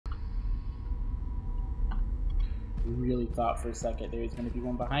really thought for a second there was going to be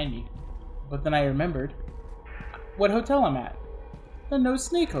one behind me. But then I remembered what hotel I'm at. The No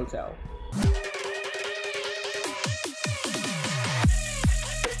Snake Hotel.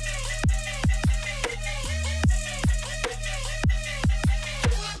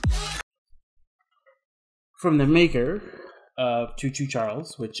 From the maker of Choo Choo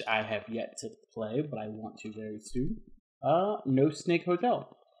Charles, which I have yet to play, but I want to very soon. No Snake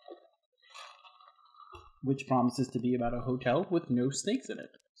Hotel, which promises to be about a hotel with no snakes in it.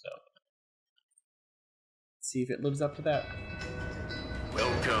 So, let's see if it lives up to that.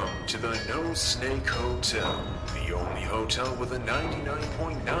 Welcome to the No Snake Hotel, the only hotel with a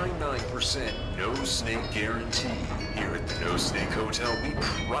 99.99% no snake guarantee. Here at the No Snake Hotel, we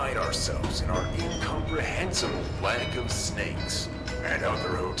pride ourselves in our incomprehensible lack of snakes. At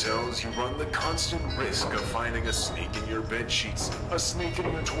other hotels, you run the constant risk of finding a snake in your bed sheets, a snake in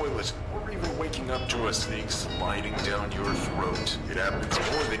your toilet, or even waking up to a snake sliding down your throat. It happens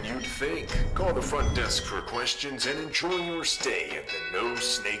more than you'd think. Call the front desk for questions and enjoy your stay at the No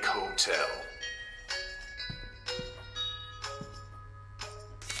Snake Hotel.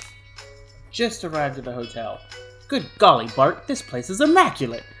 Just arrived at the hotel. Good golly, Bart, this place is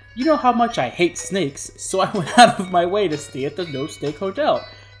immaculate. You know how much I hate snakes, so I went out of my way to stay at the No Snake Hotel.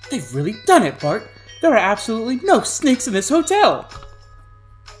 They've really done it, Bart. There are absolutely no snakes in this hotel.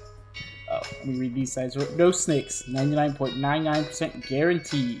 Oh, let me read these sides. No snakes. 99.99%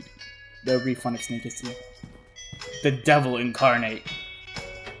 guaranteed. No refund if snake is seen. The devil incarnate.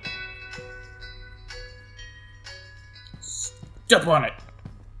 Step on it.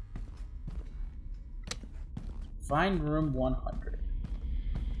 Find room 100.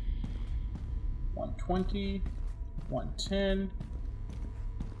 120, 110,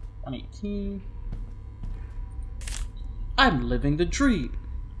 118. I'm living the dream.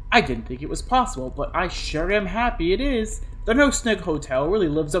 I didn't think it was possible, but I sure am happy it is. The No Snake Hotel really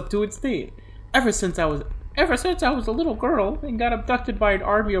lives up to its name. Ever since I was a little girl and got abducted by an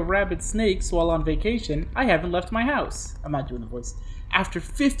army of rabid snakes while on vacation, I haven't left my house. I'm not doing the voice. After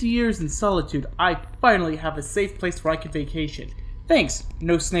 50 years in solitude, I finally have a safe place where I can vacation. Thanks,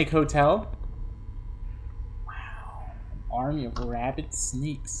 No Snake Hotel. Wow, an army of rabid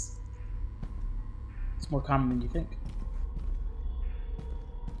snakes. It's more common than you think.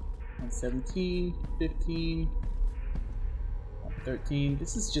 117, 15, 113.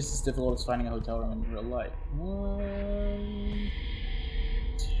 This is just as difficult as finding a hotel room in real life.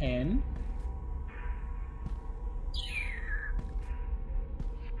 110.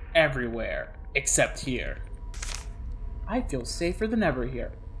 Everywhere, except here. I feel safer than ever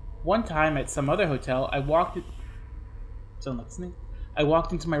here. One time at some other hotel, I walked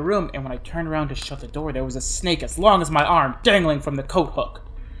into my room, and when I turned around to shut the door, there was a snake as long as my arm dangling from the coat hook.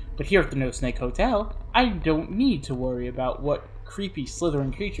 But here at the No Snake Hotel, I don't need to worry about what creepy,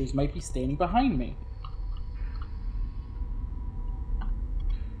 slithering creatures might be standing behind me.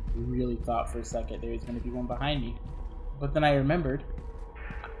 Really thought for a second there was going to be one behind me. But then I remembered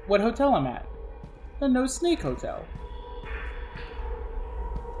what hotel I'm at. The No Snake Hotel.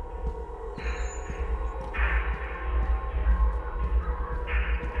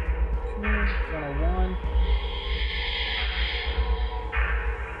 One 101.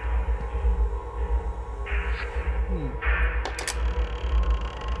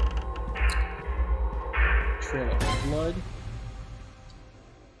 Trail of blood.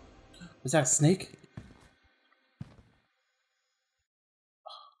 Was that a snake?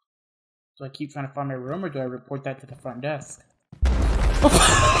 Do I keep trying to find my room, or do I report that to the front desk?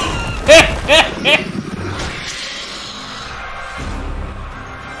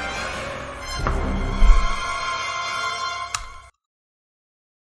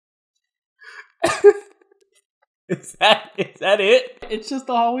 Is that it? It's just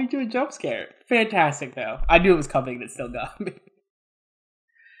the hallway to a jump scare. Fantastic, though. I knew it was coming and it still got me.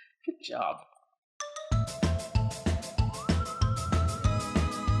 Good job.